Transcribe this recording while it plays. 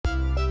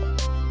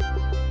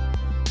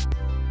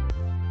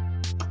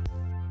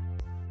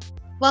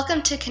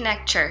Welcome to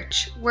Connect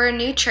Church. We're a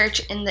new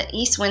church in the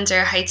East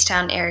Windsor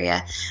Heightstown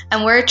area,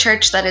 and we're a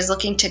church that is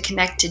looking to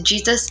connect to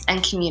Jesus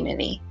and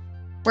community.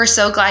 We're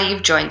so glad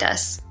you've joined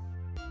us.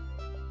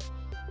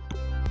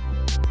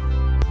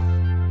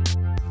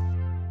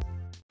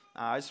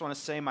 I just want to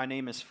say my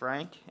name is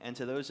Frank, and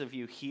to those of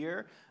you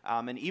here,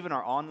 and even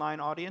our online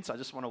audience, I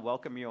just want to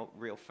welcome you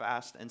real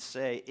fast and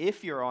say,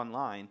 if you're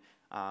online,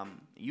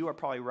 you are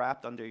probably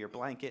wrapped under your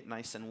blanket,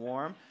 nice and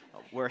warm.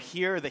 We're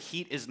here, the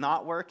heat is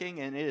not working,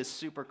 and it is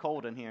super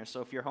cold in here,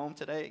 so if you're home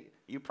today,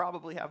 you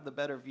probably have the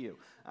better view.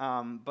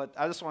 But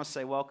I just want to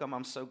say welcome.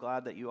 I'm so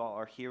glad that you all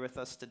are here with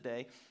us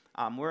today.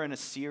 We're in a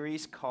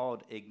series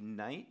called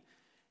Ignite,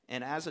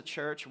 and as a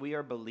church, we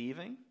are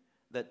believing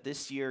that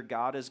this year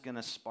God is going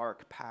to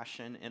spark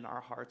passion in our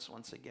hearts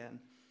once again.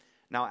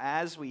 Now,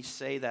 as we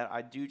say that,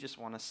 I do just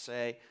want to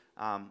say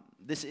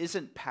this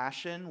isn't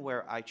passion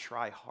where I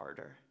try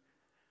harder.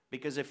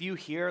 Because if you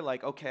hear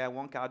like, okay, I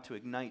want God to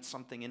ignite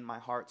something in my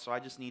heart, so I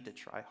just need to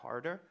try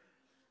harder,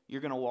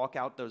 you're going to walk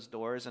out those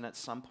doors, and at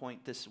some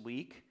point this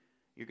week,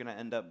 you're going to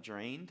end up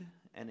drained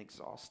and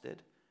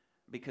exhausted.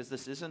 Because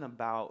this isn't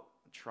about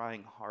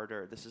trying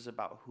harder. This is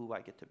about who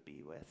I get to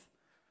be with.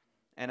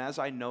 And as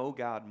I know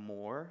God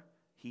more,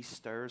 He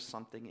stirs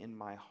something in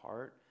my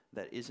heart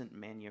that isn't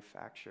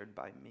manufactured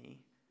by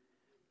me.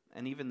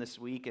 And even this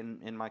week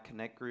in my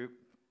Connect group,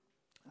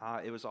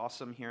 it was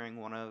awesome hearing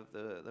one of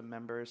the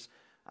members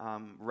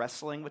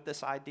wrestling with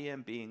this idea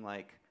and being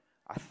like,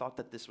 I thought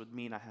that this would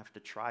mean I have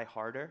to try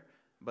harder,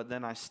 but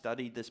then I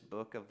studied this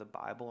book of the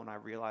Bible and I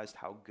realized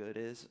how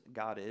good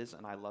God is,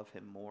 and I love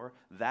Him more.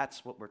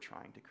 That's what we're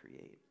trying to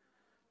create.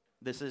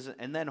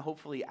 And then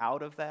hopefully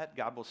out of that,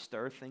 God will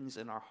stir things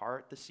in our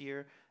heart this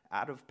year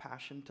out of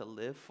passion to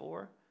live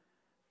for.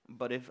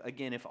 But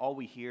if all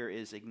we hear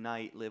is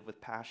ignite, live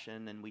with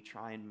passion, and we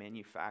try and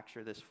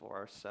manufacture this for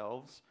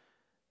ourselves,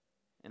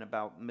 in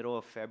about middle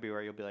of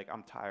February, you'll be like,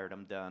 I'm tired,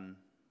 I'm done,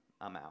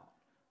 I'm out.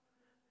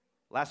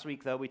 Last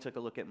week, though, we took a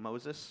look at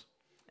Moses,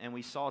 and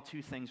we saw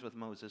two things with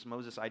Moses.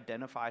 Moses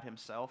identified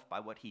himself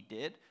by what he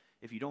did.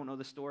 If you don't know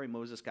the story,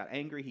 Moses got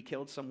angry, he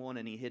killed someone,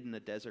 and he hid in the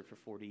desert for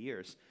 40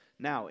 years.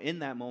 Now, in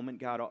that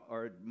moment,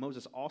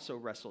 Moses also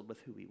wrestled with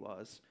who he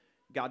was.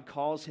 God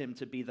calls him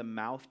to be the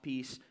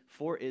mouthpiece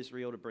for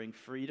Israel to bring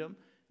freedom,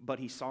 but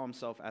he saw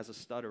himself as a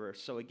stutterer.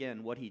 So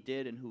again, what he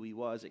did and who he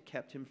was, it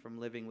kept him from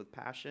living with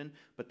passion.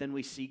 But then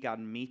we see God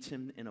meets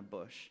him in a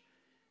bush,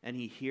 and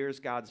he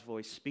hears God's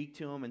voice speak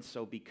to him. And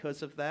so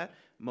because of that,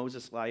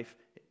 Moses' life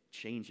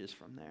changes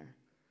from there.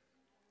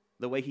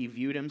 The way he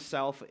viewed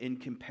himself in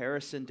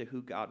comparison to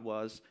who God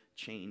was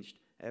changed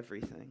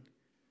everything.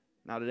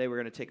 Now today we're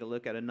going to take a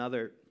look at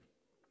another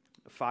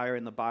fire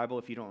in the Bible.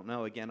 If you don't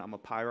know, again, I'm a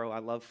pyro. I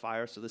love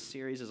fire, so this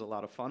series is a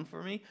lot of fun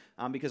for me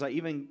because I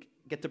even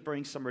get to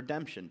bring some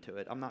redemption to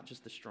it. I'm not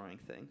just destroying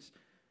things.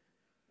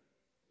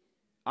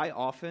 I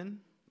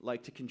often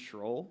like to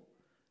control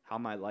how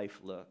my life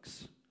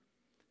looks.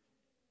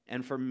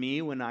 And for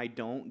me, when I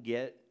don't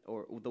get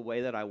or the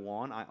way that I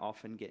want, I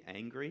often get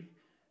angry.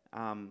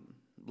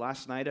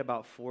 Last night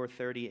about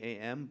 4:30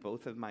 a.m.,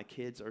 both of my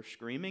kids are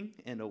screaming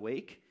and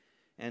awake.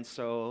 And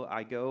so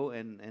I go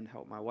and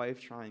help my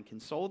wife try and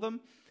console them.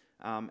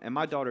 And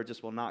my daughter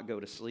just will not go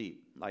to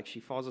sleep. Like,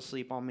 she falls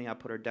asleep on me, I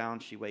put her down,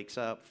 she wakes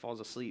up, falls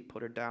asleep,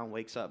 put her down,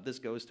 wakes up. This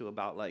goes to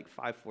about like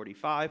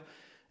 5:45.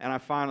 And I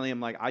finally am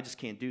like, I just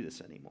can't do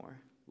this anymore.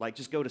 Like,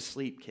 just go to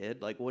sleep,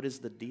 kid. Like, what is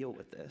the deal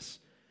with this?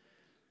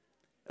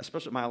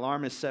 Especially my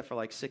alarm is set for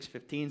like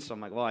 6:15, so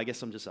I'm like, well, I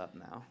guess I'm just up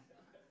now.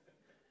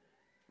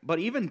 But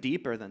even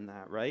deeper than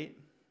that, right?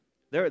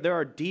 There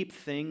are deep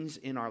things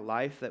in our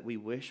life that we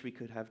wish we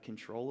could have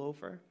control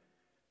over.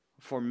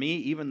 For me,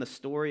 even the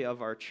story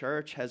of our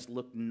church has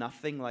looked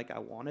nothing like I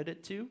wanted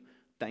it to.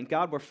 Thank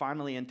God we're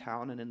finally in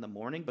town and in the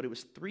morning, but it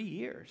was 3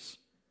 years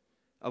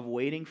of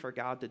waiting for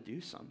God to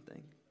do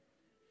something.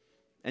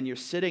 And you're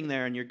sitting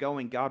there and you're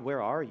going, God,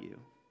 where are you?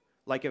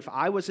 Like, if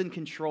I was in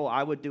control,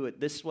 I would do it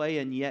this way,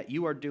 and yet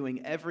you are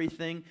doing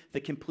everything the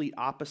complete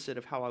opposite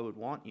of how I would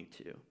want you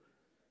to.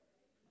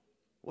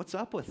 What's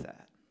up with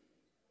that?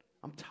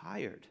 I'm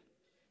tired.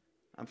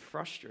 I'm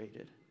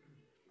frustrated.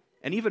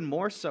 And even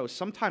more so,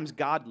 sometimes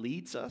God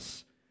leads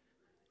us,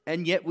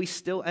 and yet we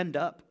still end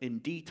up in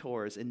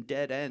detours, in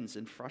dead ends,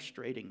 in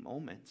frustrating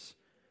moments.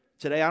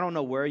 Today, I don't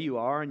know where you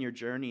are in your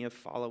journey of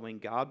following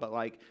God, but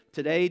like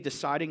today,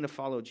 deciding to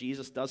follow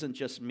Jesus doesn't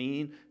just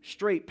mean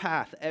straight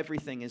path,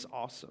 everything is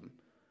awesome.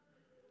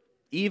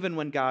 Even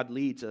when God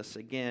leads us,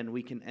 again,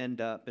 we can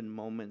end up in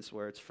moments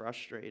where it's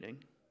frustrating.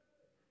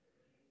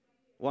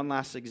 One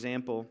last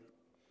example.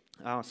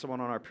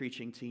 Someone on our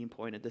preaching team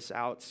pointed this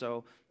out.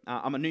 So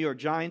I'm a New York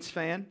Giants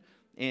fan,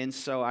 and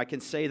so I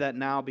can say that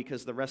now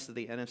because the rest of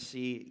the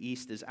NFC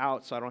East is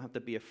out, so I don't have to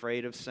be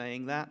afraid of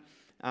saying that.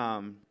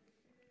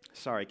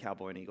 Sorry,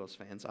 Cowboy and Eagles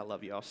fans. I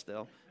love y'all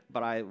still,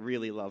 but I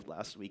really loved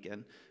last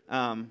weekend.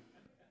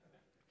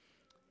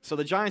 So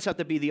the Giants have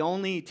to be the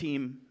only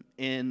team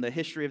in the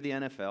history of the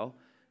NFL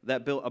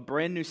that built a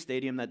brand new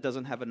stadium that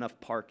doesn't have enough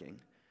parking.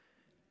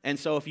 And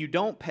so if you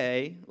don't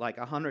pay like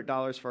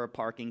 $100 for a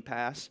parking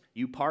pass,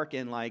 you park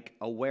in like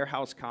a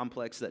warehouse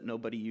complex that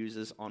nobody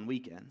uses on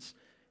weekends.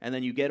 And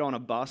then you get on a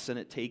bus and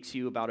it takes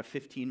you about a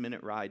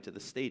 15-minute ride to the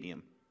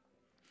stadium.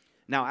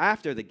 Now,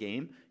 after the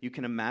game, you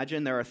can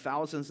imagine there are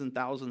thousands and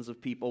thousands of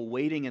people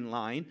waiting in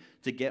line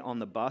to get on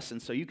the bus,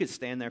 and so you could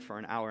stand there for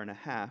an hour and a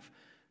half.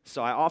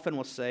 So I often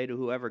will say to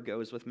whoever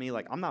goes with me,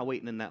 like, I'm not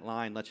waiting in that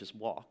line, let's just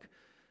walk.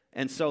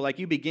 And so, like,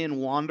 you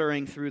begin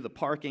wandering through the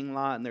parking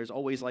lot, and there's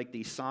always, like,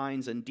 these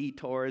signs and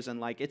detours,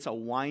 and, like, it's a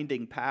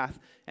winding path,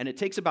 and it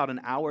takes about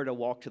an hour to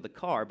walk to the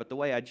car. But the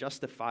way I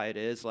justify it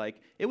is, like,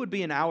 it would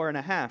be an hour and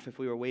a half if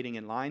we were waiting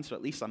in line, so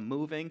at least I'm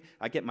moving.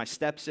 I get my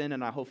steps in,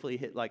 and I hopefully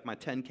hit, like, my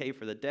 10K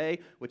for the day,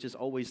 which is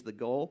always the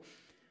goal.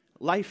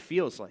 Life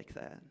feels like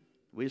that.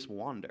 We just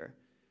wander.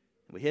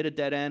 We hit a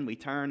dead end, we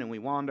turn, and we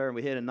wander, and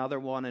we hit another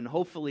one, and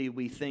hopefully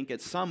we think at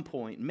some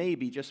point,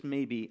 maybe, just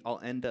maybe, I'll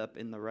end up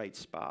in the right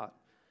spot.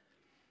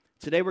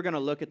 Today we're going to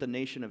look at the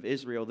nation of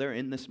Israel. They're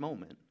in this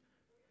moment.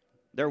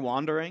 They're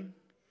wandering.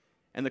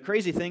 And the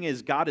crazy thing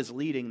is God is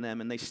leading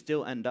them, and they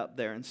still end up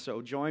there. And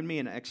so join me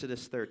in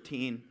Exodus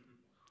 13.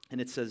 And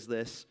it says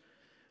this: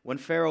 when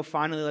Pharaoh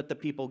finally let the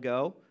people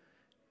go,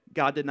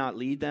 God did not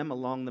lead them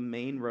along the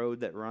main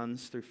road that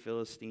runs through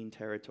Philistine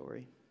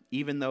territory,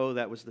 even though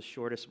that was the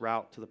shortest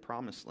route to the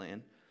promised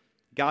land.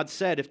 God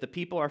said if the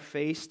people are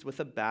faced with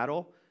a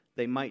battle,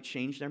 they might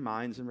change their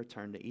minds and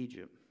return to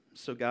Egypt.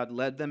 So God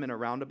led them in a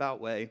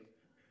roundabout way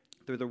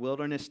through the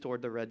wilderness toward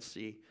the Red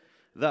Sea.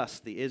 Thus,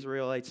 the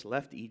Israelites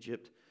left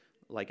Egypt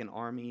like an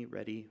army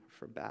ready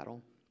for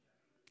battle.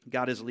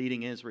 God is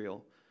leading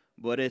Israel,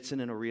 but it's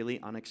in a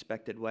really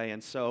unexpected way.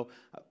 And so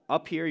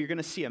up here, you're going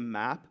to see a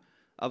map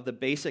of the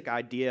basic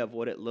idea of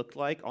what it looked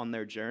like on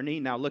their journey.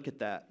 Now, look at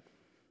that.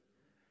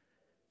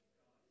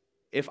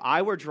 If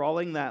I were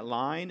drawing that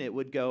line, it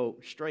would go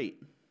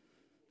straight.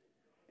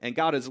 And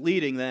God is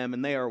leading them,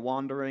 and they are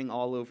wandering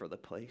all over the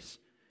place.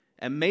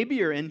 And maybe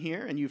you're in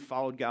here and you've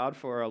followed God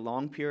for a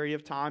long period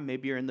of time.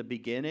 Maybe you're in the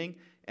beginning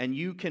and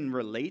you can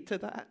relate to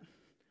that,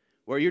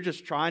 where you're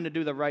just trying to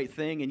do the right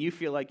thing and you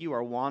feel like you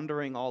are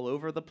wandering all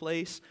over the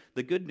place.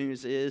 The good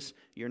news is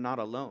you're not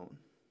alone.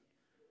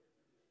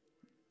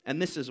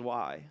 And this is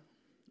why.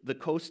 The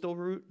coastal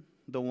route,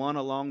 the one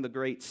along the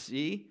Great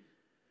Sea,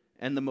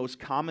 and the most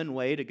common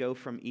way to go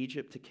from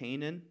Egypt to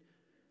Canaan,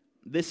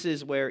 this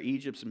is where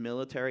Egypt's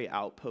military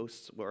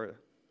outposts were.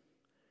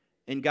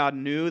 And God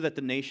knew that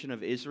the nation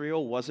of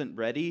Israel wasn't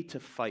ready to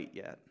fight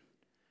yet.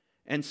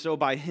 And so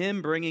by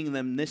him bringing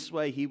them this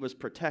way, he was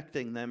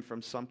protecting them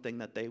from something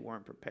that they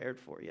weren't prepared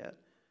for yet.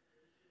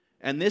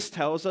 And this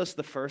tells us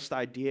the first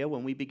idea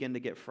when we begin to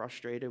get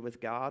frustrated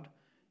with God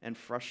and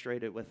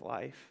frustrated with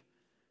life.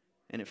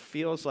 And it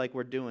feels like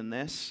we're doing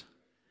this,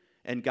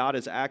 and God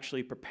is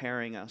actually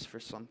preparing us for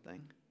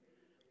something.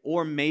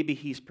 Or maybe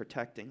he's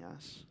protecting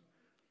us.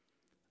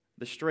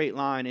 The straight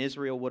line,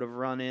 Israel would have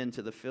run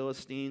into the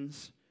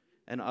Philistines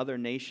and other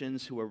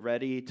nations who were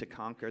ready to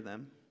conquer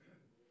them.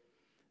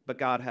 But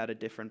God had a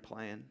different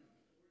plan.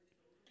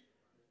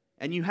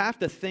 And you have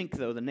to think,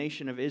 though, the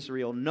nation of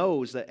Israel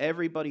knows that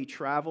everybody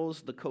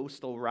travels the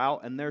coastal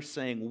route, and they're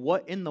saying,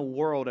 what in the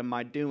world am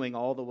I doing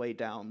all the way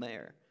down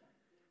there?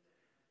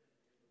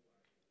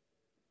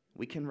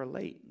 We can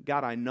relate.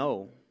 God, I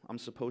know I'm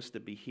supposed to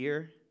be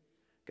here.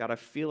 God, I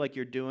feel like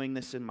you're doing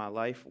this in my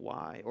life.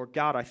 Why? Or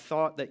God, I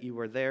thought that you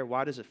were there.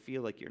 Why does it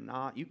feel like you're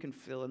not? You can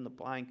fill in the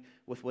blank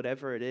with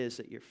whatever it is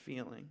that you're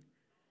feeling.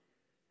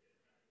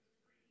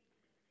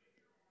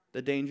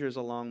 The dangers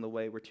along the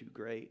way were too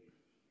great.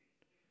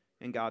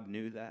 And God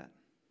knew that.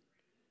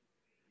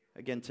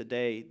 Again,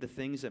 today, the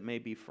things that may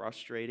be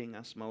frustrating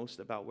us most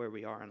about where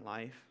we are in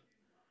life,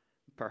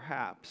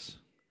 perhaps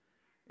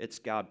it's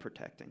God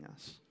protecting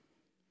us.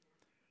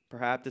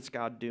 Perhaps it's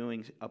God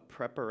doing a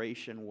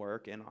preparation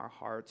work in our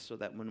hearts so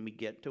that when we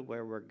get to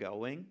where we're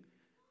going,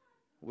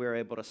 we're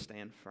able to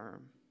stand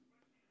firm.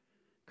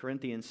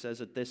 Corinthians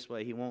says it this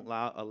way: he won't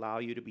allow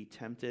you to be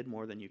tempted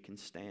more than you can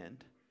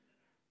stand.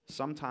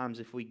 Sometimes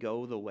if we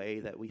go the way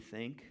that we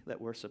think that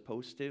we're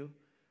supposed to,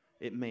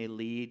 it may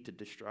lead to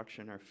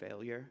destruction or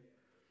failure.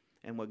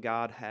 And what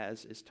God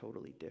has is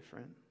totally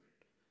different.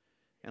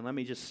 And let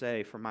me just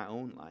say, for my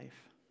own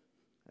life,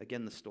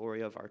 again, the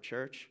story of our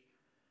church,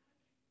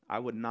 I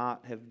would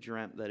not have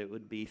dreamt that it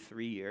would be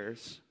 3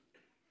 years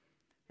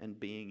and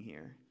being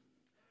here.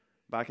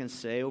 But I can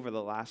say over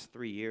the last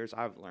 3 years,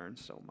 I've learned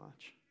so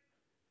much.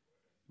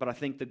 But I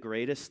think the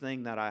greatest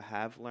thing that I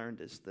have learned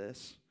is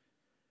this: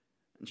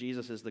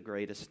 Jesus is the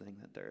greatest thing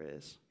that there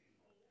is.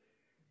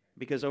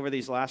 Because over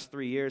these last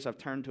 3 years, I've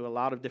turned to a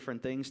lot of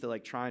different things to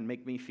like try and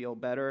make me feel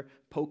better.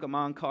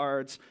 Pokemon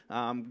cards,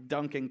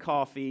 Dunkin'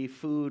 coffee,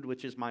 food,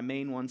 which is my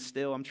main one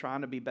still. I'm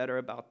trying to be better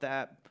about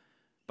that.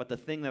 But the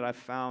thing that I've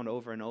found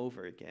over and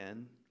over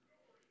again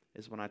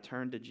is when I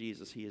turn to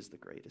Jesus, he is the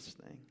greatest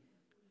thing.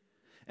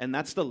 And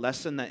that's the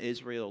lesson that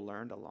Israel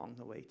learned along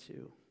the way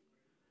too.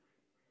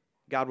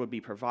 God would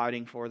be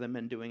providing for them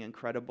and doing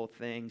incredible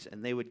things,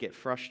 and they would get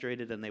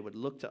frustrated and they would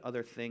look to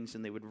other things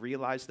and they would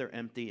realize they're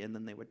empty, and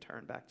then they would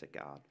turn back to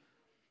God.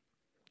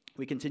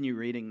 We continue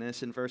reading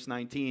this. In verse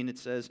 19, it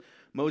says,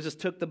 Moses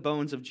took the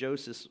bones of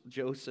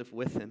Joseph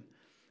with him,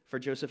 for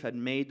Joseph had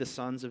made the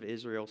sons of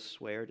Israel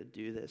swear to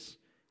do this.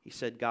 He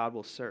said, God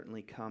will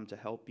certainly come to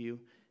help you,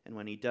 and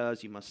when he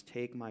does, you must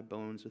take my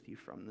bones with you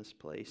from this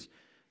place.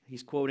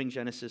 He's quoting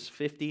Genesis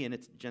 50, and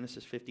it's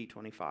Genesis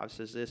 50:25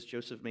 says this,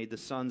 Joseph made the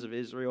sons of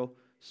Israel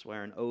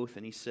swear an oath,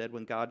 and he said,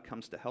 when God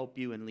comes to help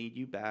you and lead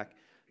you back,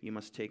 you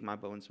must take my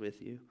bones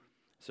with you.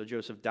 So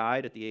Joseph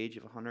died at the age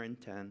of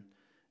 110.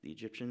 The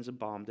Egyptians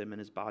embalmed him, and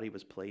his body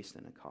was placed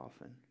in a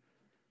coffin.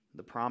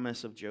 The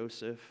promise of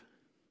Joseph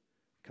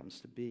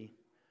comes to be.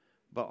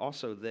 But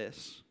also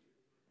this,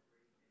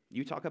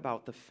 you talk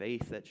about the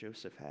faith that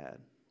Joseph had.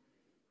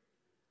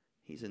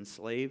 He's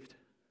enslaved.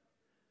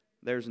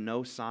 There's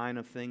no sign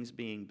of things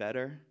being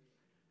better.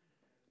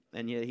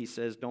 And yet he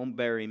says, don't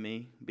bury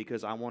me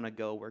because I want to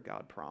go where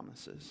God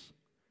promises.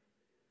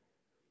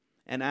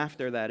 And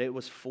after that, it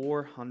was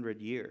 400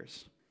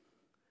 years.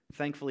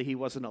 Thankfully, he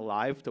wasn't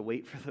alive to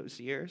wait for those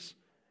years.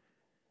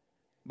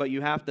 But you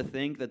have to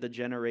think that the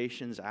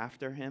generations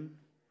after him,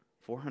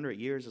 400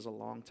 years is a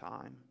long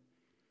time.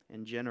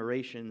 And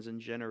generations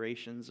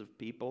of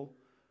people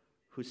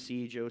who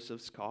see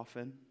Joseph's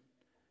coffin,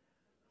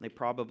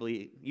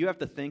 you have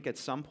to think at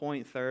some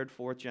point, third,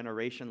 fourth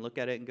generation, look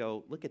at it and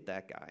go, look at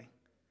that guy.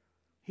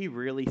 He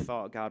really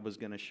thought God was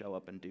going to show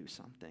up and do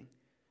something.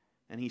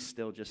 And he's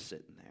still just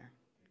sitting there.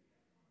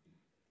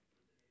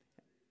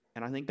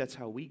 And I think that's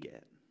how we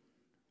get.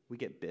 We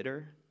get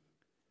bitter.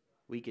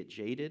 We get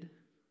jaded.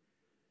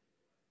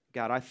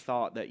 God, I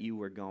thought that you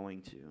were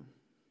going to,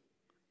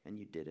 and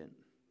you didn't.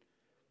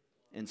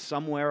 And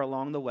somewhere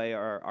along the way,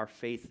 our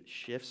faith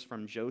shifts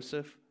from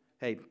Joseph,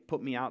 hey,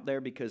 put me out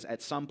there because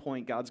at some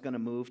point God's going to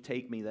move,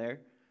 take me there,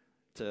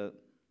 to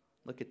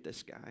look at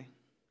this guy.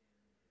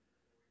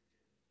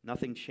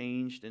 Nothing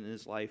changed in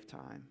his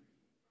lifetime.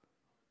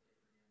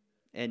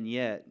 And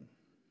yet,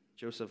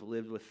 Joseph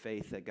lived with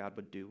faith that God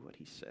would do what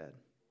he said.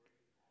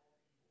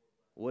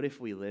 What if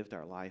we lived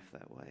our life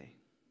that way?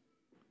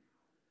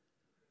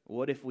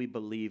 What if we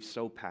believed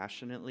so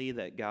passionately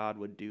that God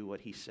would do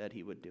what he said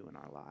he would do in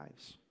our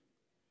lives?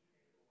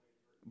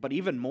 But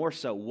even more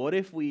so, what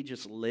if we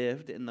just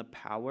lived in the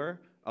power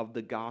of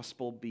the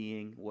gospel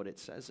being what it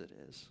says it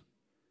is?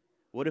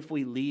 What if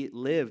we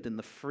lived in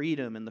the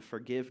freedom and the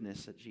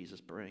forgiveness that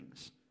Jesus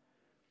brings?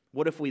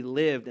 What if we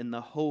lived in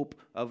the hope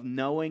of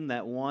knowing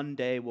that one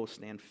day we'll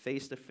stand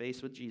face to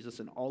face with Jesus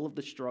and all of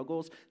the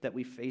struggles that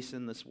we face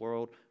in this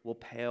world will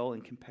pale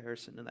in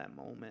comparison to that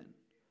moment?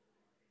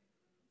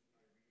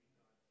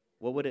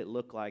 What would it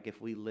look like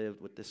if we lived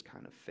with this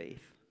kind of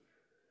faith?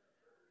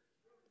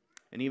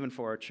 And even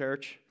for our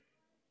church,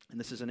 and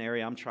this is an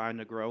area I'm trying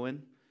to grow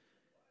in,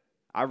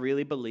 I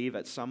really believe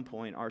at some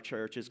point our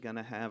church is going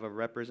to have a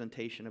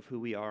representation of who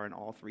we are in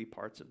all three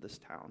parts of this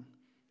town.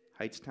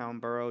 Hightstown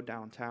Borough,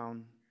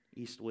 downtown,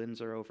 East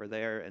Windsor over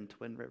there, and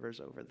Twin Rivers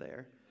over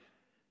there.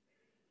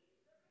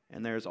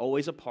 And there's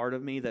always a part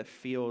of me that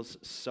feels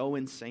so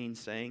insane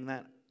saying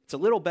that. It's a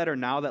little better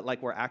now that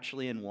we're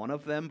actually in one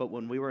of them, but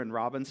when we were in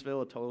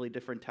Robbinsville, a totally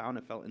different town,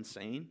 it felt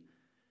insane.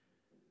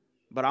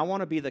 But I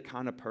want to be the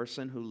kind of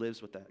person who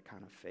lives with that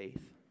kind of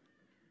faith.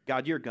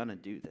 God, you're going to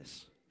do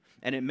this.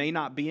 And it may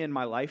not be in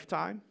my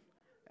lifetime.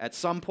 At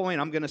some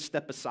point, I'm going to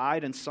step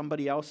aside and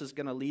somebody else is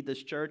going to lead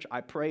this church.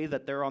 I pray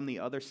that they're on the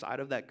other side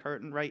of that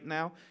curtain right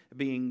now,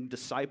 being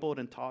discipled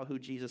and taught who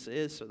Jesus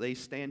is, so they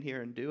stand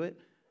here and do it.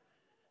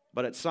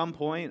 But at some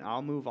point,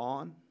 I'll move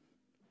on.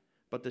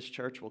 But this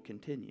church will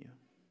continue.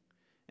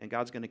 And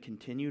God's going to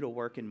continue to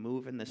work and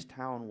move in this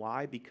town.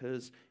 Why?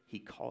 Because he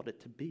called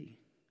it to be.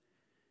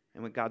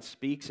 And when God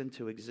speaks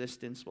into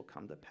existence, will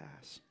come to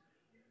pass.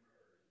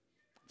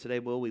 Today,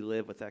 will we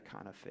live with that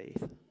kind of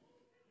faith?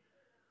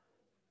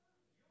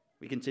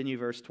 We continue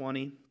verse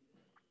 20.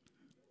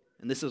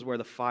 And this is where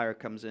the fire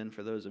comes in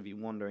for those of you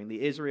wondering.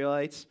 The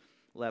Israelites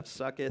left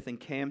Succoth and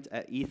camped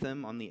at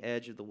Etham on the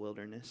edge of the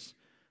wilderness.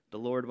 The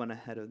Lord went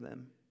ahead of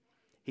them.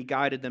 He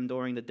guided them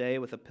during the day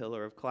with a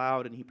pillar of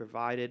cloud, and he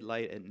provided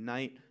light at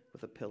night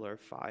with a pillar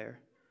of fire.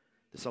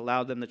 This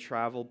allowed them to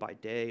travel by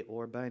day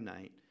or by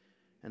night.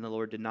 And the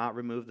Lord did not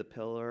remove the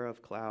pillar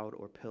of cloud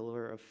or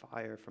pillar of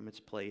fire from its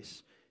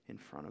place in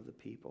front of the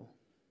people.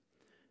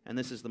 And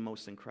this is the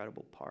most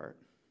incredible part.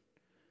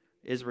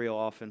 Israel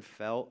often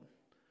felt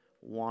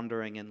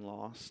wandering and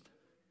lost,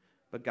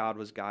 but God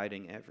was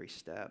guiding every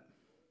step.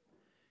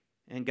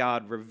 And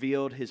God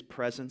revealed his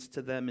presence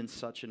to them in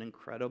such an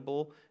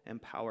incredible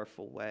and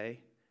powerful way.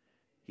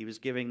 He was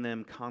giving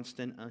them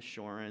constant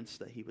assurance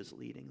that he was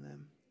leading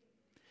them.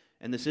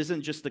 And this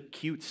isn't just a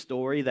cute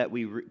story that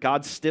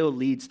God still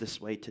leads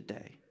this way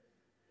today.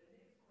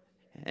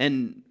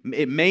 And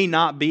it may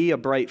not be a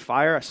bright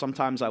fire.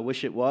 Sometimes I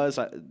wish it was.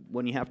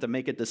 When you have to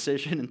make a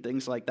decision and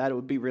things like that, it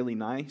would be really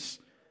nice.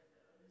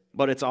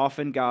 But it's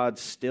often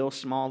God's still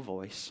small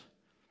voice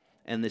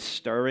and this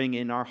stirring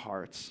in our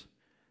hearts.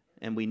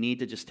 And we need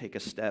to just take a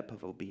step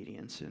of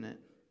obedience in it.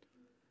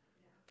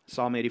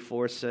 Psalm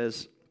 84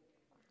 says,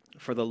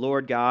 "For the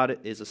Lord God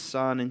is a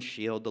sun and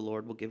shield. The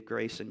Lord will give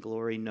grace and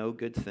glory. No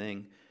good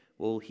thing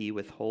will he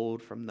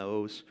withhold from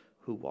those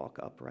who walk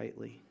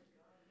uprightly.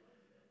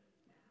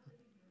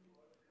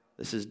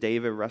 This is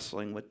David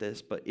wrestling with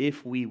this, but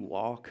if we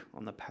walk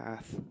on the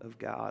path of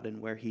God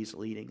and where he's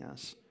leading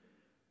us,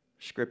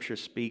 Scripture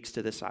speaks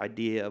to this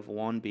idea of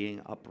one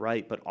being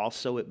upright, but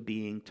also it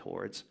being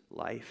towards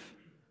life.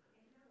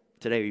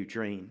 Today, are you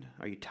drained?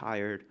 Are you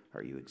tired?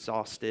 Are you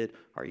exhausted?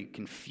 Are you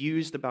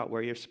confused about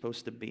where you're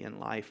supposed to be in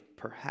life?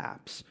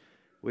 Perhaps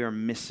we are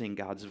missing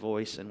God's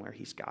voice and where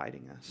he's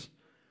guiding us.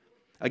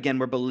 Again,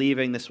 we're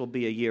believing this will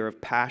be a year of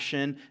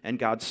passion and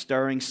God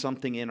stirring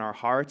something in our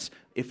hearts.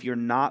 If you're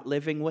not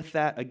living with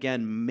that,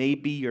 again,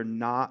 maybe you're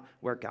not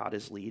where God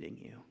is leading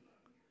you.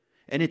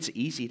 And it's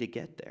easy to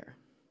get there.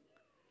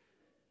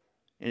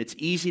 And it's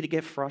easy to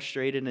get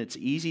frustrated, and it's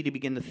easy to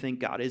begin to think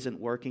God isn't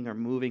working or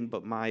moving,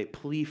 but my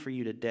plea for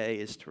you today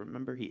is to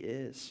remember he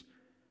is.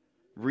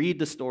 Read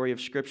the story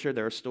of Scripture.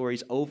 There are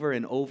stories over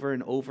and over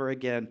and over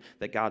again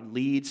that God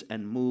leads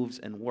and moves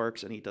and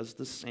works, and he does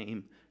the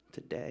same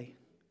today.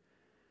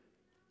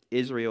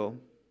 Israel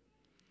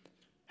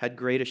had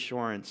great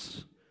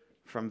assurance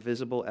from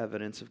visible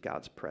evidence of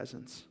God's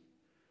presence.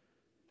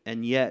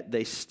 And yet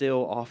they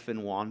still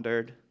often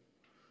wandered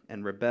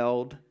and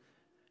rebelled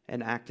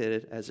and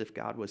acted as if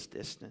God was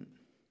distant.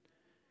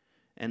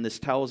 And this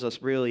tells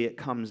us really it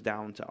comes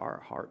down to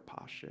our heart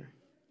posture.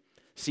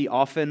 See,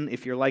 often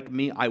if you're like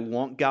me, I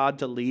want God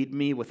to lead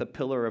me with a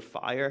pillar of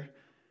fire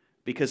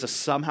because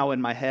somehow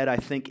in my head I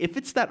think if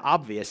it's that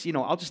obvious,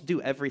 I'll just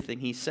do everything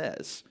he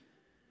says.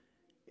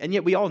 And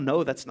yet we all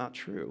know that's not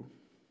true.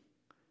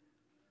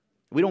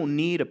 We don't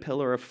need a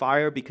pillar of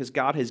fire because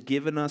God has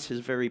given us his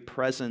very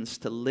presence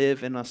to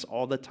live in us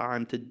all the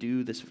time to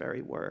do this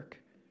very work.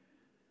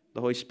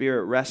 The Holy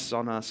Spirit rests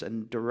on us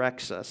and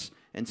directs us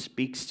and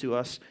speaks to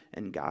us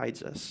and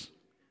guides us.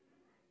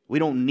 We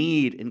don't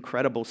need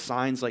incredible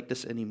signs like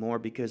this anymore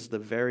because the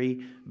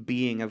very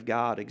being of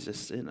God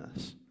exists in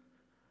us.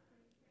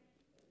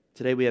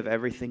 Today we have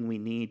everything we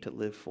need to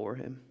live for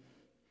him.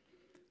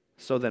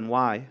 So then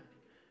why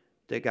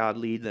did God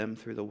lead them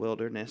through the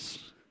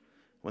wilderness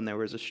when there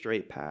was a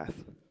straight path?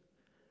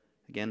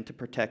 Again, to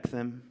protect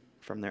them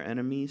from their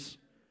enemies.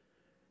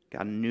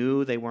 God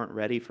knew they weren't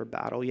ready for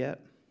battle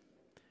yet.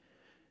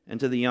 And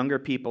to the younger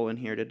people in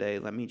here today,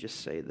 let me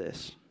just say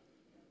this.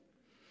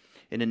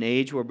 In an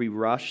age where we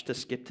rush to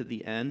skip to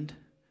the end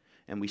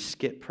and we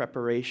skip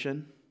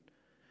preparation,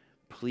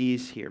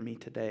 please hear me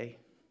today.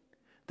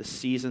 The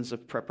seasons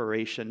of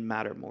preparation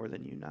matter more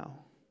than you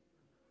know.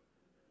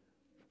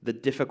 The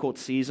difficult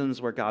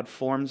seasons where God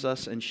forms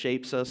us and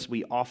shapes us,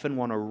 we often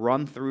want to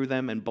run through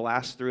them and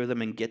blast through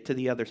them and get to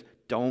the others.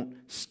 Don't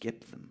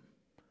skip them.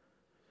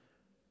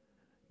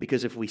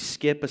 Because if we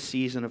skip a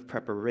season of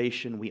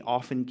preparation, we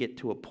often get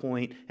to a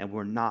point and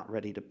we're not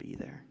ready to be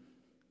there.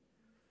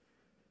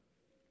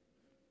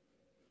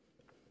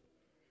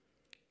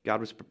 God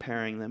was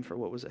preparing them for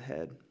what was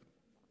ahead.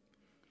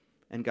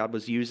 And God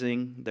was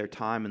using their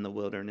time in the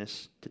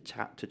wilderness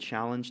to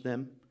challenge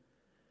them,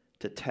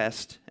 to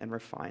test and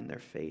refine their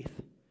faith.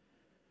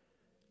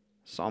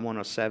 Psalm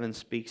 107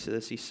 speaks to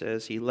this. He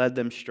says, he led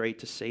them straight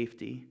to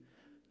safety,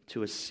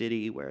 to a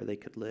city where they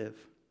could live.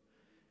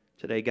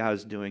 Today, God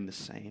is doing the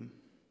same.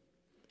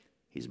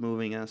 He's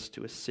moving us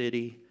to a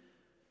city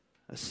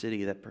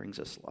that brings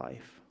us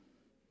life.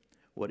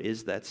 What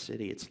is that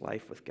city? It's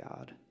life with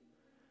God.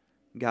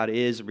 God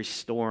is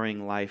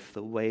restoring life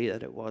the way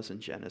that it was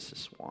in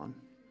Genesis 1,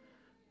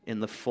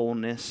 in the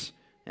fullness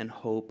and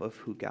hope of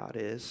who God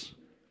is.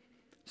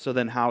 So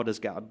then how does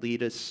God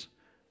lead us?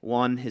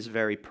 One, his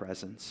very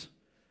presence.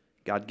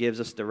 God gives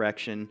us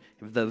direction.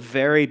 The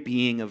very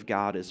being of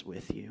God is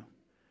with you.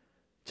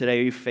 Today,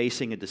 are you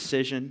facing a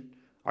decision?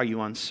 Are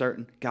you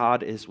uncertain?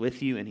 God is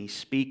with you, and he's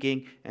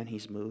speaking, and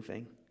he's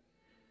moving.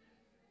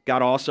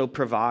 God also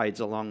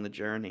provides along the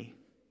journey.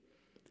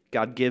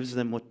 God gives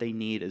them what they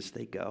need as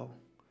they go.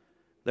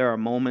 There are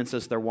moments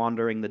as they're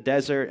wandering the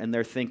desert, and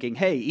they're thinking,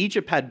 hey,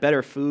 Egypt had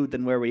better food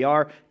than where we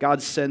are.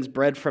 God sends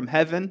bread from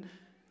heaven,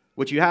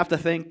 which you have to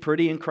think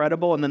pretty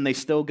incredible, and then they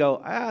still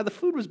go, the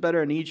food was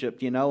better in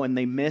Egypt, and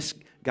they miss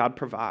God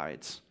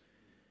provides.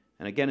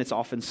 And again, it's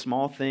often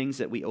small things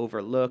that we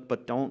overlook,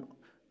 but don't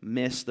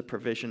miss the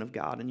provision of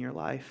God in your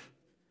life.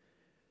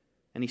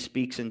 And he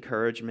speaks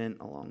encouragement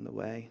along the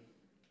way.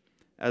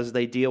 As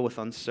they deal with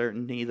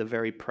uncertainty, the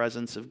very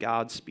presence of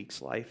God speaks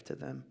life to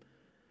them.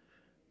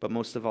 But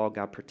most of all,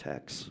 God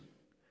protects.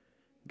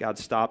 God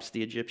stops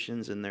the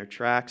Egyptians in their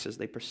tracks as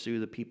they pursue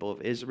the people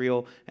of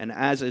Israel. And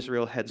as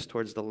Israel heads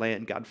towards the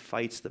land, God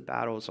fights the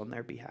battles on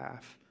their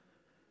behalf.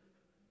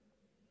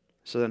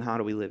 So then how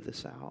do we live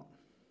this out?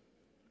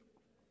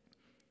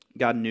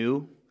 God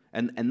knew,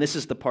 and this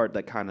is the part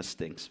that kind of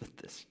stinks with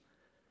this.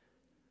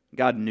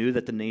 God knew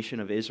that the nation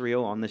of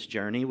Israel on this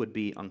journey would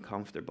be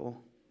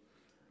uncomfortable.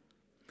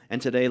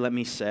 And today, let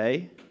me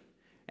say,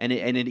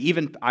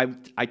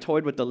 I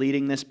toyed with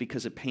deleting this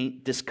because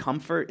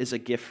discomfort is a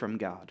gift from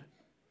God.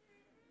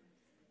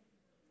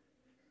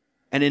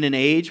 And in an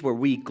age where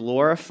we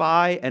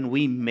glorify and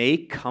we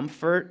make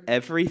comfort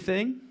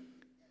everything,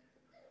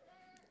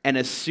 And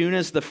as soon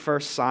as the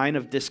first sign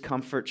of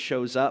discomfort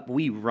shows up,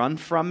 we run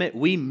from it.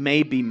 We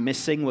may be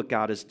missing what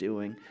God is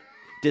doing.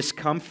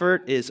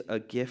 Discomfort is a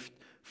gift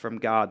from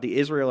God. The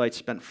Israelites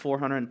spent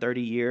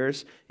 430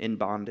 years in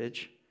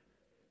bondage.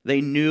 They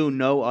knew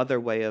no other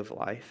way of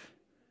life.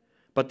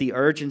 But the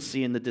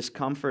urgency and the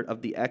discomfort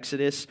of the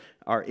Exodus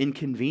are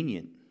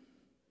inconvenient.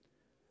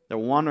 They're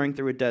wandering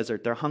through a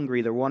desert. They're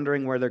hungry. They're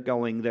wondering where they're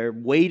going. They're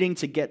waiting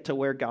to get to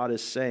where God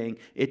is saying.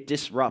 It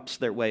disrupts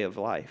their way of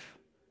life.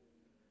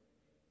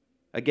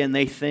 Again,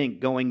 they think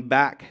going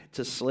back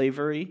to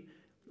slavery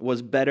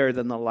was better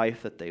than the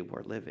life that they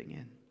were living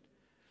in.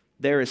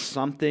 There is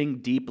something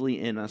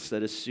deeply in us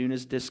that as soon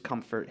as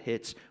discomfort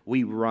hits,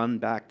 we run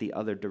back the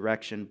other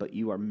direction, but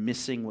you are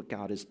missing what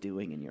God is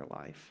doing in your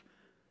life.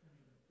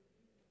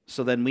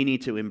 So then we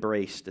need to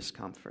embrace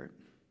discomfort.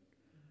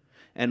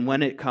 And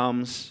when it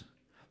comes,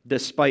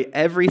 despite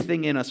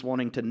everything in us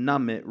wanting to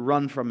numb it,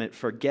 run from it,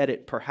 forget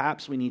it,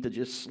 perhaps we need to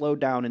just slow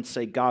down and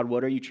say, God,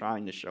 what are you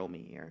trying to show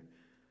me here?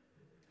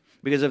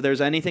 Because if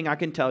there's anything I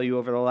can tell you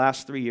over the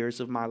last 3 years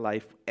of my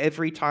life,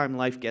 every time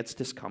life gets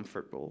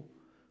discomfortable,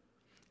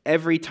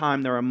 every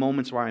time there are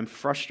moments where I'm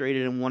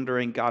frustrated and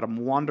wondering, God, I'm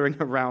wandering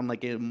around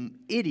like an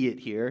idiot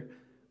here,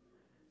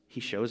 he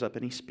shows up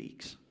and he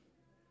speaks.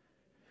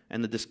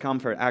 And the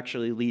discomfort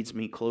actually leads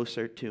me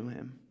closer to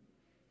him,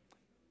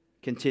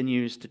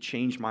 continues to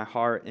change my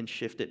heart and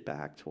shift it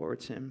back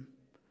towards him.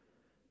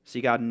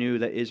 See, God knew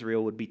that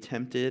Israel would be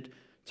tempted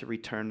to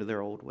return to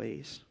their old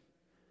ways,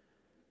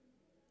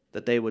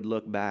 that they would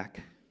look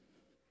back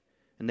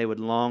and they would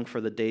long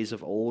for the days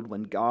of old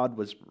when God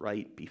was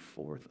right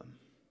before them.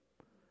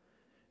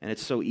 And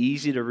it's so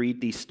easy to read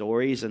these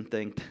stories and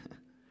think,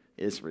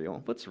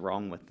 Israel, what's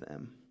wrong with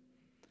them?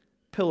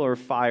 Pillar of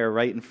fire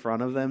right in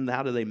front of them,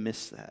 how do they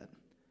miss that?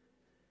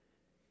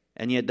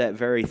 And yet that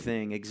very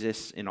thing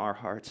exists in our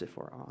hearts if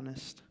we're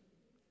honest.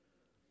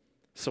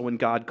 So when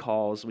God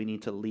calls, we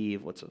need to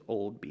leave what's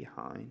old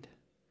behind.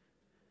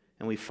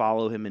 And we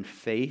follow him in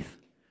faith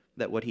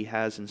that what he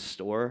has in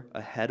store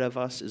ahead of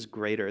us is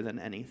greater than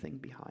anything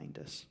behind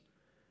us.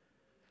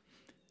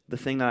 The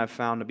thing that I've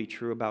found to be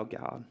true about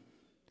God,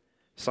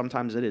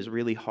 sometimes it is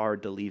really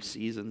hard to leave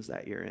seasons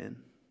that you're in.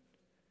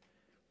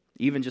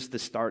 Even just to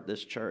start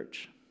this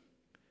church,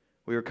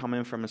 we were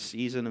coming from a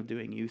season of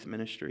doing youth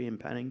ministry in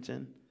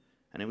Pennington,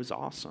 and it was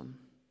awesome.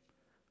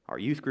 Our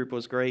youth group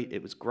was great.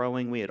 It was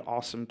growing. We had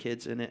awesome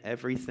kids in it.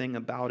 Everything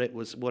about it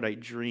was what I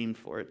dreamed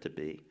for it to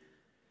be.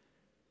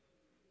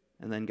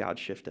 And then God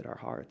shifted our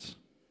hearts.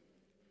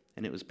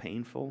 And it was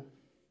painful.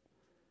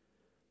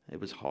 It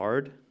was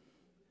hard.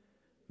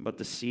 But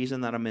the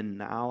season that I'm in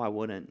now, I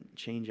wouldn't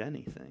change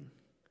anything.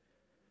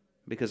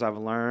 Because I've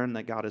learned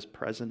that God is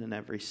present in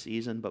every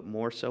season, but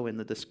more so in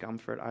the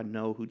discomfort, I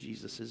know who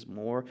Jesus is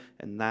more,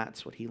 and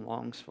that's what he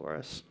longs for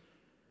us.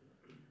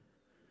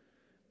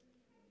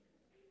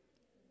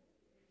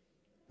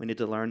 We need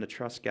to learn to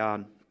trust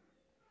God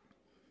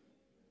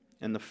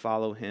and to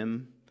follow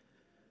him,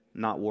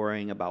 not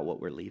worrying about what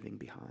we're leaving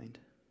behind.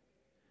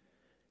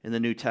 In the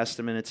New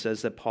Testament, it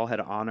says that Paul had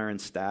honor and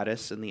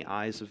status in the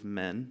eyes of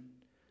men,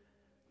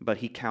 but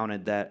he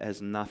counted that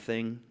as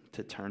nothing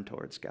to turn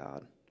towards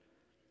God.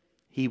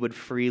 He would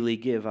freely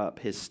give up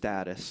his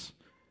status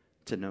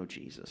to know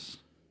Jesus.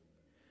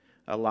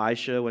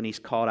 Elisha, when he's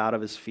called out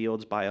of his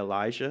fields by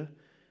Elijah,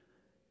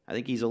 I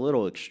think he's a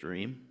little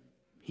extreme.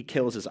 He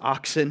kills his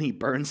oxen, he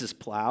burns his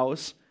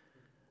plows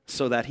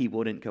so that he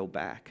wouldn't go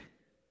back.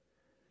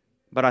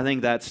 But I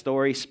think that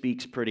story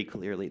speaks pretty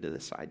clearly to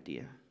this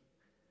idea.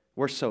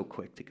 We're so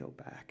quick to go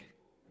back.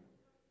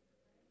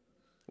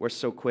 We're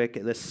so quick,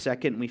 the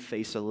second we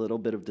face a little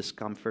bit of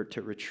discomfort,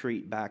 to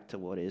retreat back to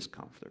what is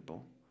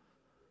comfortable.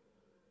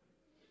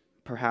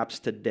 Perhaps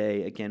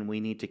today, again,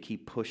 we need to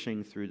keep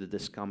pushing through the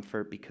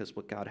discomfort because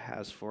what God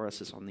has for us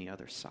is on the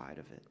other side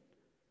of it.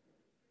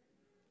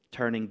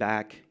 Turning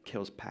back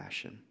kills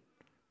passion.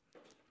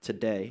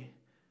 Today,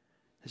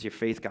 has your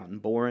faith gotten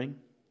boring?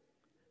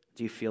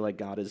 Do you feel like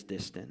God is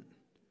distant?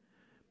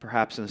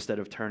 Perhaps instead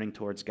of turning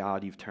towards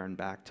God, you've turned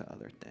back to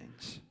other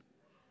things.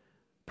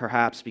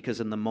 Perhaps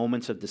because in the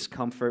moments of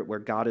discomfort where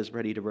God is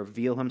ready to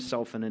reveal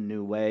himself in a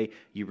new way,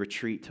 you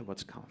retreat to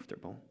what's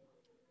comfortable.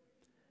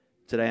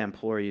 Today I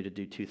implore you to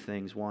do two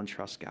things. One,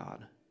 trust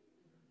God.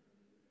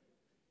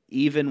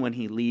 Even when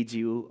he leads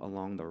you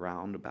along the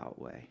roundabout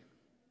way.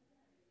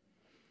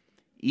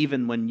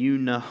 Even when you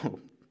know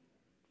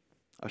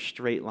a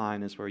straight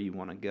line is where you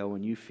want to go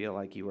and you feel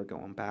like you are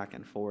going back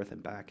and forth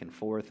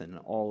and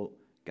all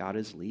God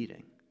is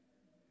leading.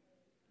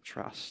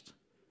 Trust.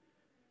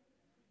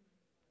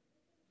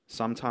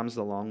 Sometimes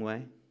the long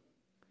way,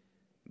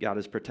 God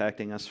is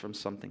protecting us from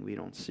something we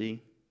don't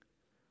see.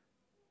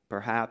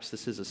 Perhaps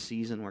this is a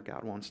season where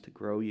God wants to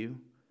grow you.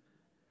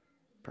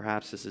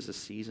 Perhaps this is a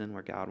season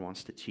where God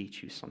wants to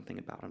teach you something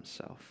about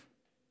himself.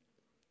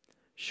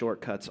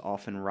 Shortcuts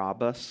often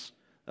rob us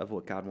of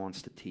what God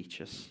wants to teach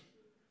us.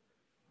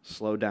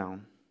 Slow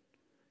down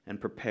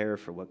and prepare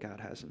for what God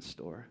has in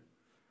store.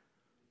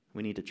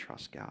 We need to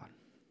trust God.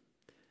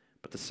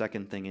 But the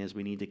second thing is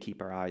we need to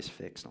keep our eyes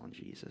fixed on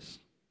Jesus.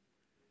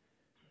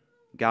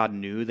 God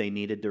knew they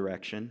needed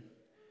direction,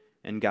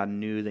 and God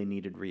knew they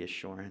needed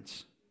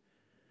reassurance.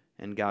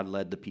 And God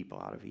led the people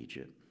out of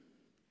Egypt.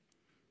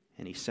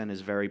 And he sent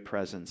his very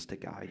presence to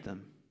guide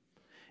them.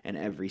 And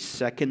every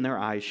second their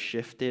eyes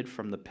shifted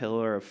from the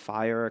pillar of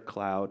fire or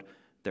cloud,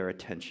 their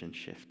attention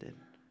shifted.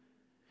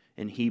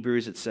 In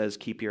Hebrews it says,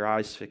 keep your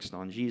eyes fixed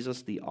on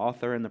Jesus, the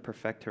author and the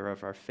perfecter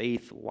of our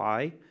faith.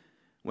 Why?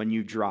 When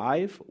you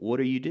drive, what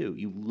do?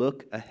 You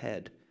look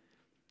ahead.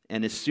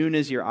 And as soon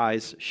as your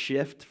eyes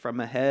shift from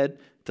ahead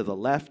to the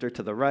left or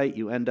to the right,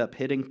 you end up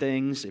hitting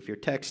things. If you're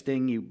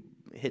texting, you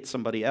hit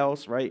somebody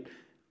else, right?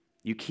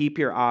 You keep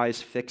your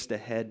eyes fixed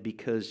ahead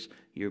because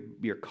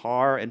your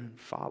car and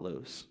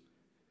follows.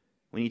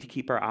 We need to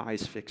keep our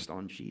eyes fixed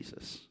on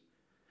Jesus.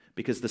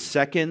 Because the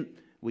second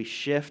we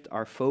shift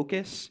our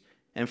focus,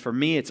 and for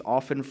me, it's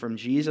often from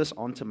Jesus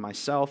onto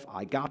myself.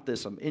 I got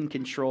this. I'm in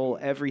control.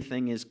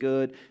 Everything is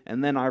good.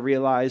 And then I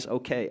realize,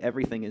 okay,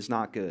 everything is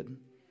not good.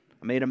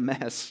 I made a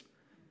mess.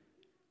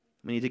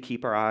 We need to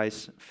keep our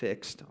eyes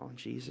fixed on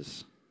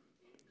Jesus.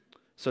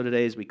 So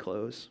today as we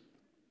close,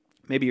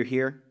 maybe you're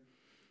here.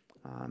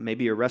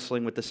 Maybe you're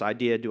wrestling with this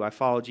idea, do I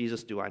follow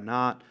Jesus? Do I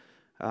not?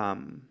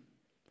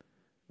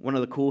 One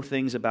of the cool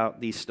things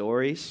about these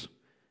stories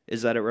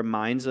is that it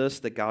reminds us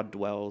that God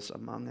dwells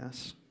among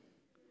us.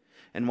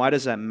 And why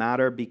does that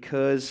matter?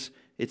 Because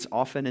it's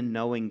often in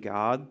knowing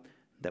God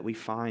that we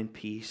find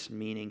peace,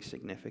 meaning,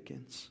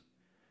 significance.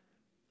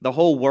 The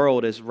whole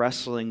world is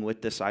wrestling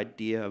with this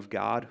idea of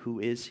God. Who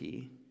is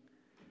he?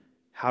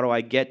 How do I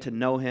get to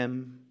know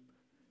him?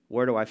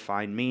 Where do I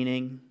find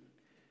meaning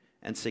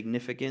and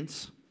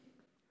significance?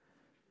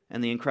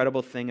 And the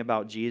incredible thing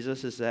about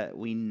Jesus is that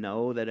we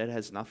know that it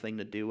has nothing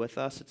to do with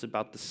us. It's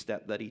about the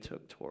step that he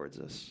took towards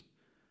us.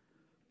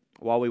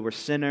 While we were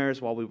sinners,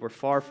 while we were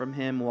far from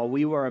him, while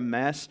we were a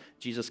mess,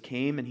 Jesus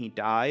came and he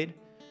died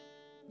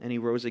and he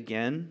rose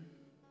again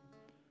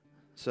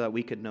so that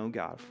we could know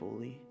God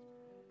fully.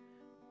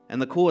 And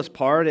the coolest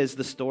part is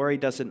the story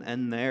doesn't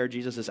end there.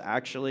 Jesus is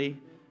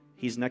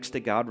he's next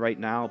to God right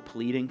now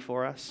pleading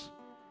for us.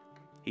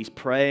 He's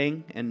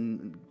praying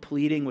and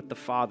pleading with the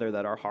Father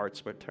that our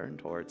hearts would turn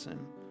towards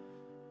him.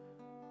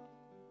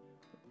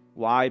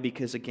 Why?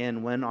 Because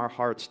again, when our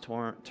hearts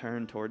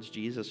turn towards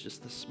Jesus,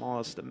 just the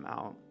smallest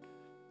amount,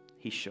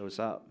 he shows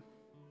up.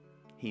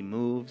 He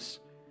moves.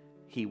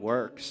 He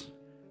works.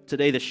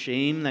 Today, the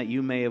shame that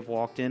you may have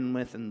walked in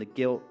with and the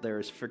guilt, there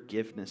is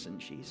forgiveness in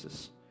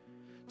Jesus.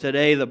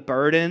 Today, the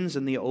burdens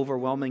and the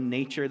overwhelming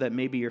nature that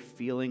maybe you're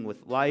feeling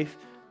with life,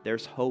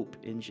 there's hope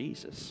in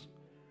Jesus.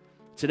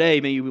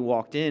 Today, maybe you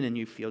walked in and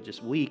you feel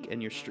just weak,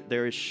 and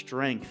there is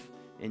strength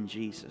in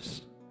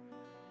Jesus.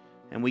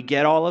 And we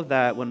get all of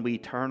that when we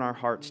turn our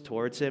hearts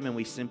towards him and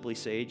we simply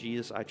say,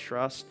 Jesus, I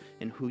trust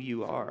in who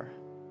you are.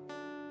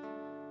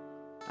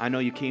 I know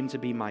you came to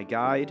be my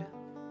guide.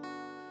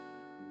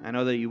 I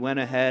know that you went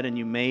ahead and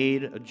you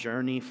made a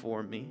journey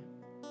for me.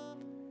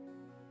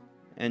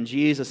 And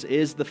Jesus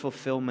is the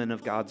fulfillment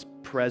of God's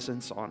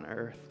presence on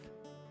earth.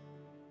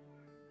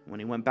 When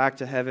he went back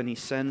to heaven, he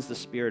sends the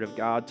Spirit of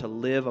God to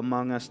live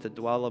among us, to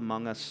dwell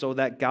among us, so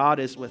that God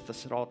is with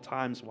us at all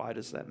times. Why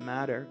does that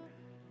matter?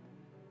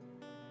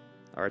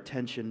 Our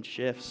attention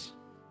shifts.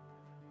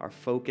 Our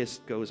focus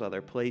goes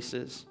other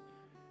places.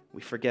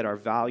 We forget our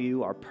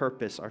value, our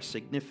purpose, our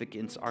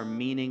significance, our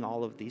meaning,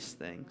 all of these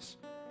things.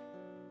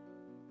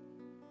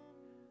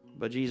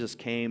 But Jesus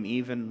came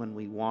even when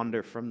we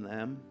wander from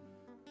them.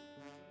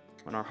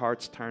 When our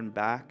hearts turn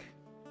back,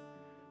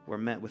 we're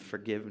met with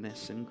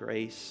forgiveness and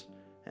grace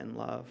and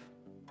love.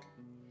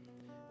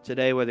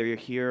 Today, whether you're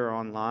here or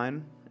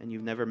online and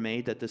you've never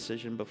made that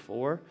decision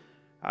before,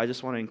 I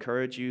just want to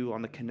encourage you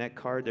on the Connect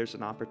card, there's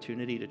an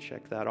opportunity to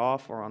check that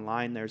off, or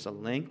online there's a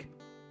link.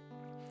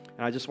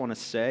 And I just want to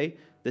say,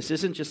 this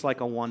isn't just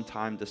like a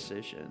one-time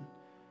decision.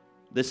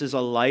 This is a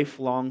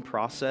lifelong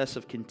process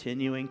of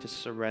continuing to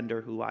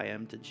surrender who I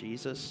am to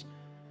Jesus.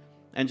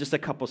 And just a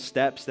couple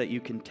steps that you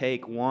can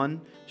take.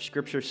 One,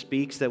 Scripture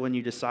speaks that when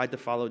you decide to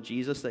follow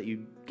Jesus, that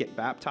you get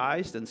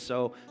baptized. And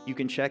so you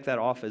can check that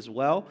off as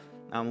well.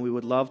 We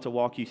would love to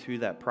walk you through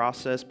that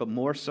process. But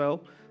more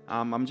so,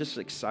 I'm just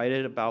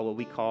excited about what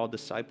we call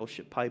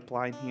discipleship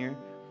pipeline here.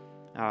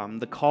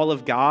 The call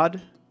of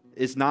God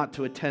is not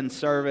to attend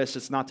service.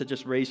 It's not to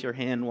just raise your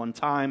hand one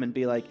time and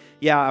be like,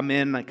 yeah, I'm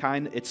in.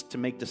 It's to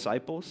make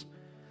disciples.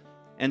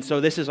 And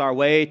so this is our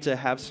way to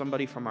have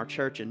somebody from our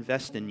church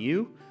invest in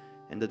you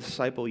and to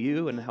disciple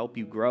you and help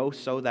you grow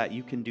so that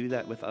you can do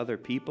that with other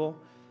people.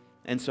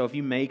 And so if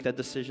you make that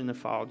decision to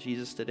follow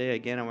Jesus today,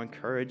 again, I would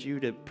encourage you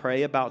to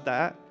pray about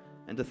that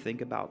and to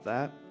think about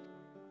that.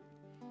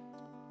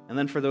 And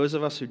then for those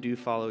of us who do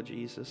follow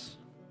Jesus,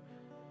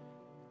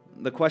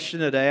 the question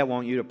today I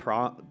want you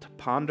to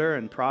ponder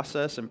and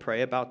process and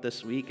pray about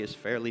this week is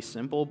fairly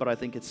simple, but I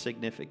think it's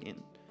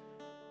significant.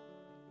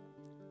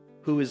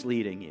 Who is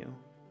leading you?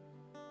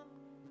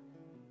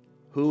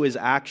 Who is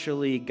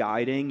actually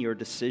guiding your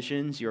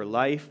decisions, your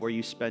life, where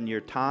you spend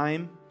your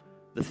time,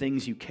 the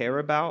things you care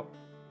about?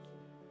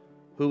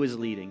 Who is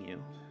leading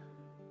you?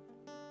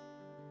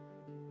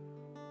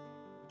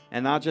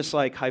 And not just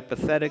like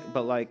hypothetical,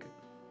 but like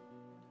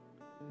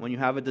when you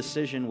have a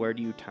decision, where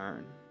do you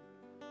turn?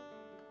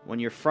 When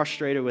you're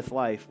frustrated with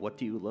life, what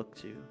do you look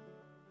to?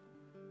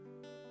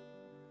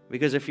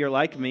 Because if you're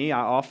like me, I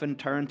often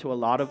turn to a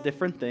lot of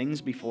different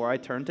things before I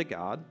turn to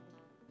God.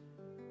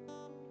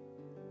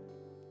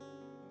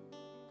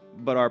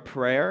 But our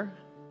prayer,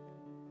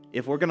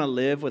 if we're going to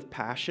live with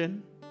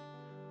passion,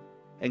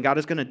 and God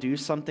is going to do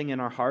something in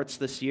our hearts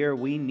this year,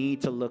 we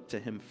need to look to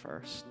Him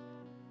first.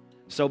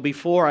 So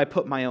before I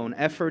put my own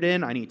effort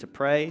in, I need to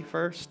pray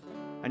first.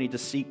 I need to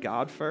seek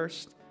God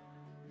first.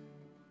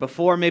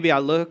 Before maybe I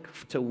look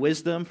to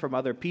wisdom from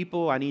other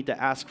people, I need to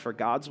ask for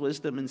God's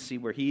wisdom and see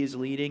where He is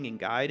leading and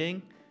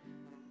guiding.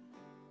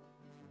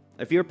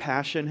 If your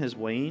passion has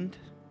waned,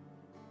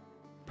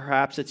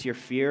 perhaps it's your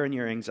fear and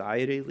your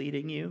anxiety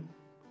leading you.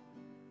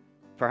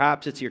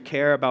 Perhaps it's your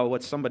care about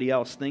what somebody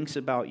else thinks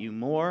about you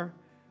more.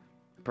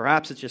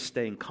 Perhaps it's just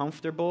staying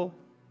comfortable.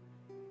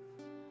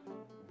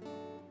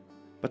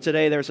 But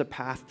today there's a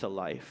path to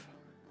life.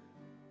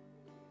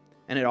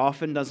 And it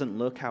often doesn't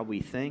look how we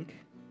think.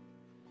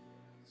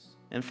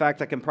 In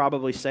fact, I can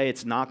probably say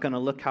it's not going to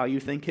look how you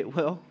think it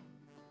will.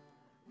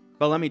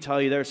 But let me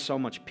tell you, there's so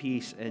much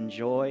peace and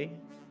joy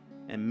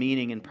and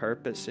meaning and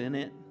purpose in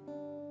it.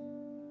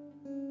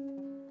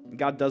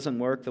 God doesn't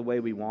work the way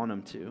we want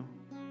Him to,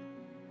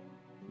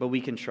 but we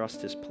can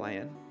trust His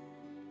plan.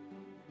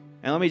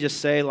 And let me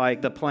just say,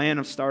 like, the plan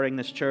of starting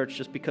this church,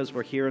 just because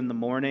we're here in the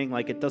morning,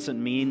 like, it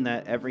doesn't mean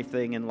that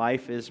everything in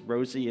life is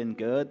rosy and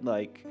good.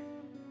 Like,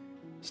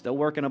 still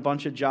working a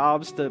bunch of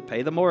jobs to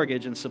pay the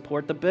mortgage and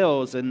support the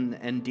bills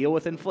and deal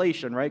with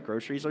inflation, right?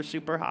 Groceries are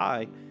super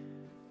high.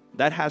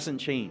 That hasn't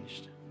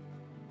changed.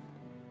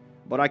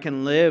 But I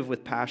can live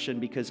with passion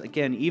because,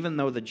 again, even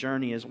though the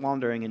journey is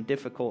wandering and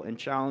difficult and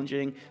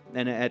challenging,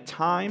 and at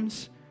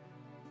times,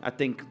 I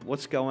think,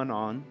 what's going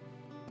on?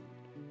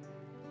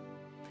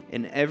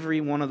 In every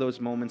one of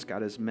those moments,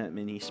 God has met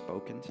me and He's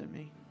spoken to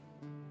me.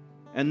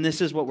 And this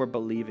is what we're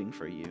believing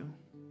for you.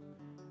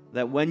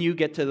 That when you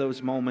get to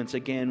those moments,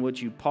 again, would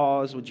you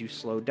pause? Would you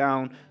slow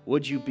down?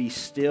 Would you be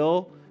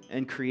still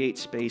and create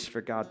space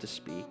for God to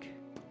speak?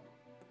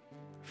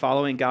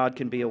 Following God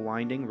can be a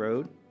winding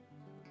road.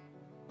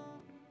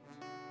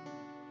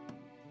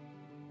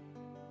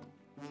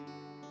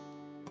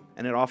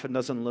 And it often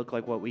doesn't look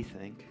like what we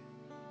think.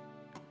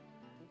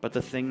 But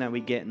the thing that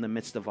we get in the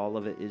midst of all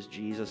of it is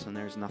Jesus, and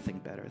there's nothing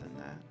better than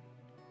that.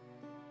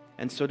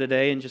 And so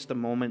today, in just a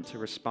moment to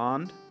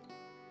respond,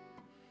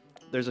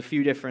 there's a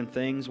few different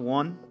things.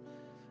 One,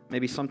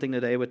 maybe something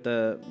today with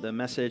the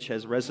message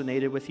has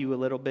resonated with you a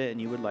little bit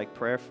and you would like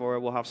prayer for it.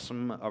 We'll have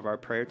some of our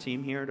prayer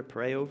team here to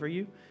pray over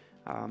you.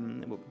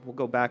 We'll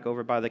go back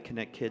over by the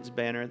Connect Kids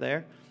banner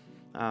there.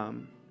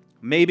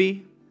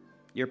 Maybe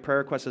your prayer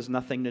request has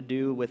nothing to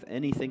do with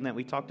anything that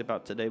we talked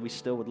about today. We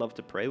still would love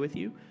to pray with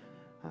you.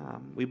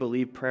 We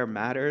believe prayer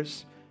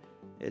matters.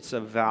 It's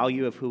a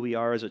value of who we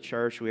are as a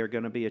church. We are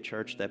going to be a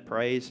church that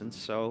prays. And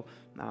so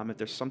if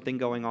there's something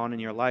going on in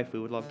your life, we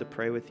would love to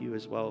pray with you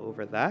as well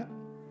over that.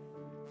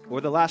 Or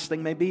the last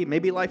thing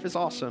maybe life is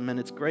awesome and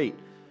it's great.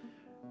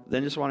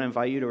 Then just want to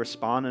invite you to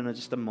respond in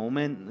just a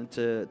moment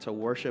to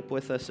worship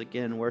with us.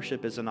 Again,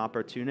 worship is an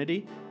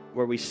opportunity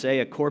where we say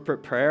a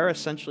corporate prayer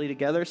essentially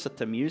together, set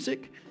to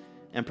music,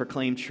 and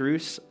proclaim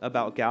truths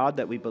about God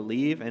that we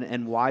believe.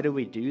 And why do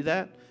we do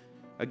that?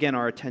 Again,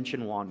 our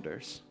attention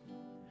wanders.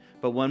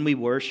 But when we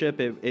worship,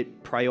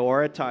 it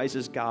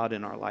prioritizes God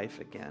in our life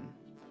again.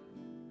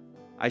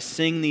 I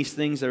sing these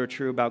things that are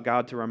true about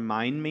God to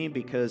remind me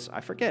because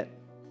I forget.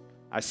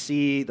 I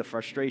see the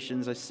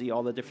frustrations. I see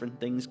all the different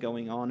things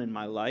going on in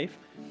my life.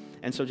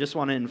 And so just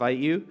want to invite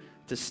you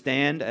to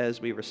stand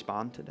as we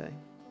respond today.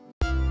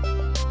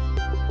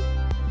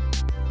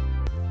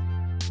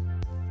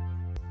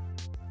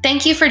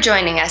 Thank you for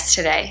joining us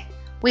today.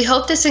 We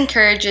hope this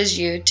encourages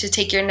you to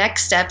take your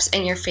next steps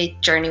in your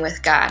faith journey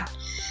with God.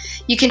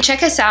 You can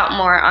check us out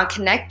more on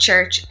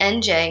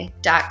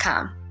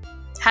connectchurchnj.com.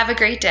 Have a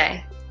great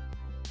day.